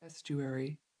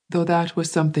estuary, though that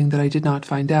was something that I did not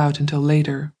find out until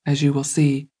later, as you will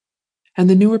see, and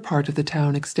the newer part of the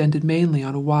town extended mainly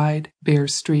on a wide, bare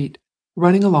street,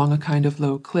 running along a kind of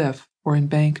low cliff or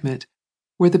embankment,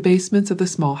 where the basements of the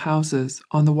small houses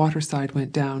on the waterside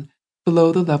went down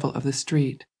below the level of the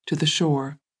street to the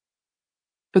shore.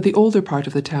 But the older part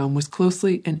of the town was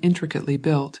closely and intricately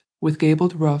built, with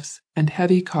gabled roofs and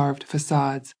heavy carved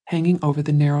facades hanging over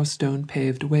the narrow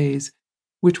stone-paved ways,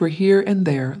 which were here and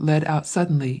there led out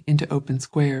suddenly into open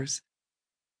squares.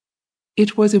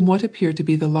 It was in what appeared to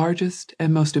be the largest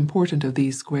and most important of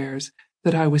these squares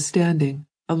that I was standing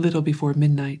a little before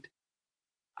midnight.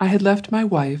 I had left my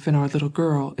wife and our little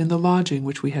girl in the lodging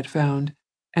which we had found,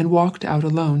 and walked out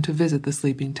alone to visit the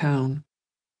sleeping town.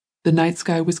 The night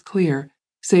sky was clear,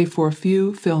 save for a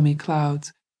few filmy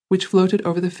clouds, which floated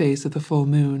over the face of the full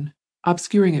moon,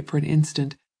 obscuring it for an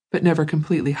instant, but never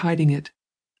completely hiding it,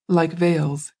 like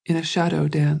veils in a shadow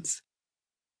dance.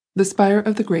 The spire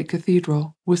of the great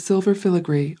cathedral was silver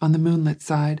filigree on the moonlit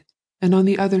side, and on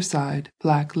the other side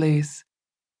black lace.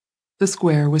 The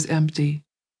square was empty,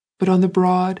 but on the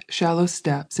broad, shallow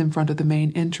steps in front of the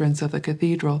main entrance of the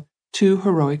cathedral, two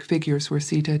heroic figures were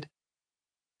seated.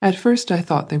 At first I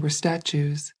thought they were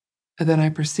statues, then I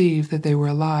perceived that they were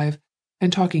alive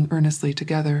and talking earnestly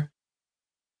together.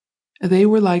 They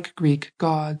were like Greek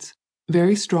gods,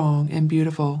 very strong and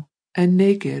beautiful, and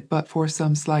naked but for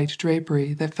some slight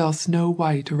drapery that fell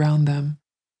snow-white around them.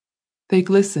 They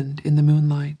glistened in the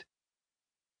moonlight.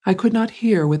 I could not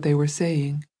hear what they were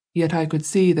saying, yet I could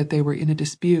see that they were in a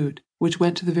dispute which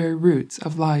went to the very roots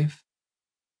of life.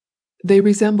 They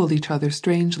resembled each other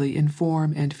strangely in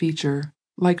form and feature,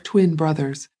 like twin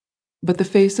brothers, but the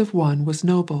face of one was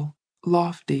noble,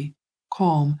 lofty,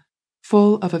 calm,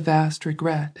 full of a vast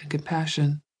regret and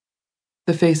compassion.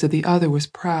 The face of the other was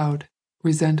proud,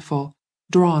 resentful,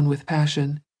 drawn with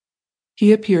passion.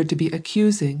 He appeared to be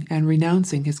accusing and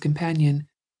renouncing his companion,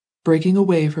 breaking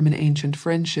away from an ancient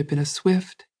friendship in a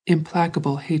swift,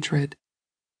 implacable hatred.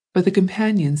 But the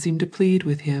companion seemed to plead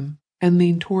with him and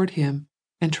lean toward him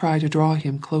and try to draw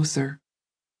him closer.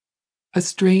 A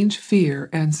strange fear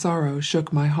and sorrow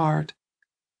shook my heart.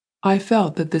 I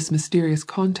felt that this mysterious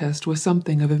contest was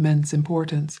something of immense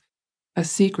importance, a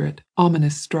secret,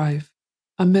 ominous strife,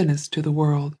 a menace to the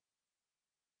world.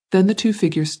 Then the two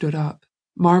figures stood up,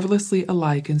 marvelously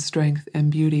alike in strength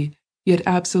and beauty, yet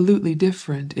absolutely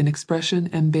different in expression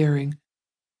and bearing,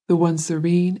 the one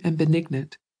serene and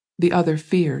benignant, the other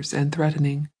fierce and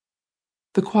threatening.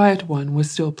 The quiet one was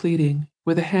still pleading,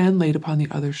 with a hand laid upon the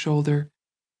other's shoulder,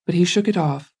 but he shook it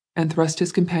off and thrust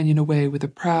his companion away with a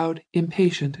proud,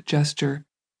 impatient gesture.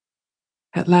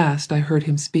 At last I heard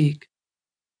him speak.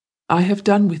 "I have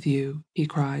done with you," he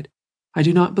cried. "I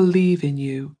do not believe in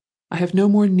you. I have no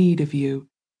more need of you.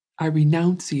 I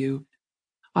renounce you.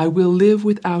 I will live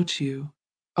without you,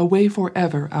 away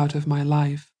forever out of my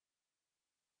life."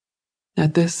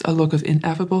 At this a look of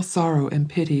ineffable sorrow and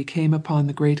pity came upon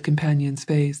the great companion's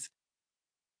face.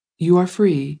 "You are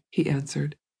free," he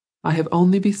answered. "I have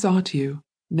only besought you,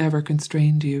 never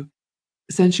constrained you.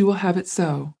 Since you will have it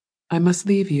so, I must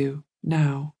leave you,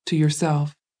 now, to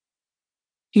yourself."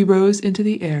 He rose into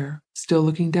the air, still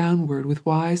looking downward with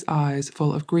wise eyes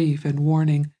full of grief and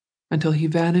warning, until he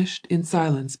vanished in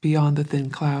silence beyond the thin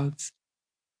clouds.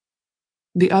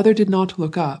 The other did not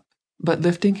look up, but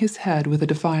lifting his head with a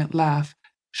defiant laugh,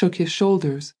 shook his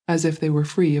shoulders as if they were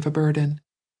free of a burden.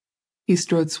 He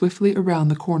strode swiftly around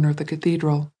the corner of the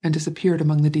cathedral and disappeared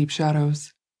among the deep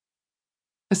shadows.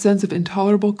 A sense of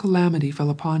intolerable calamity fell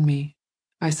upon me.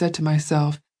 I said to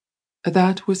myself,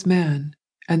 "That was man,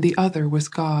 and the other was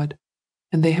God,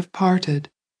 and they have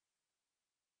parted."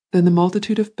 Then the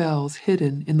multitude of bells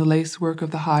hidden in the lacework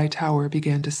of the high tower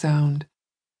began to sound.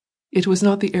 It was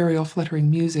not the aerial fluttering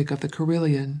music of the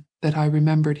carillon that I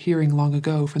remembered hearing long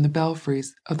ago from the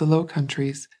belfries of the Low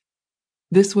Countries.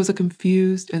 This was a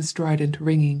confused and strident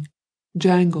ringing,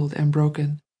 jangled and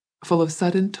broken, full of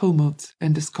sudden tumults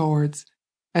and discords,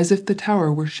 as if the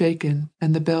tower were shaken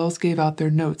and the bells gave out their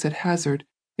notes at hazard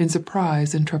in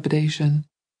surprise and trepidation.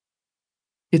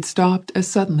 It stopped as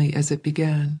suddenly as it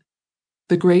began.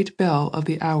 The great bell of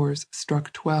the hours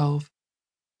struck 12.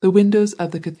 The windows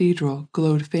of the cathedral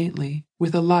glowed faintly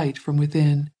with a light from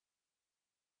within.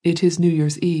 It is New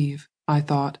Year's Eve, I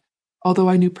thought, although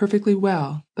I knew perfectly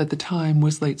well that the time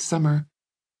was late summer.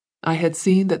 I had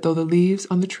seen that though the leaves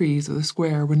on the trees of the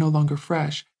square were no longer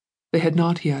fresh, they had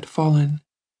not yet fallen.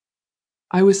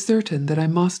 I was certain that I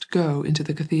must go into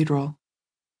the cathedral.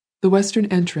 The western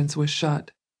entrance was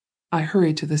shut. I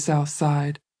hurried to the south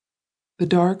side. The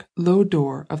dark, low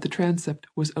door of the transept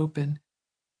was open.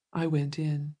 I went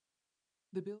in. The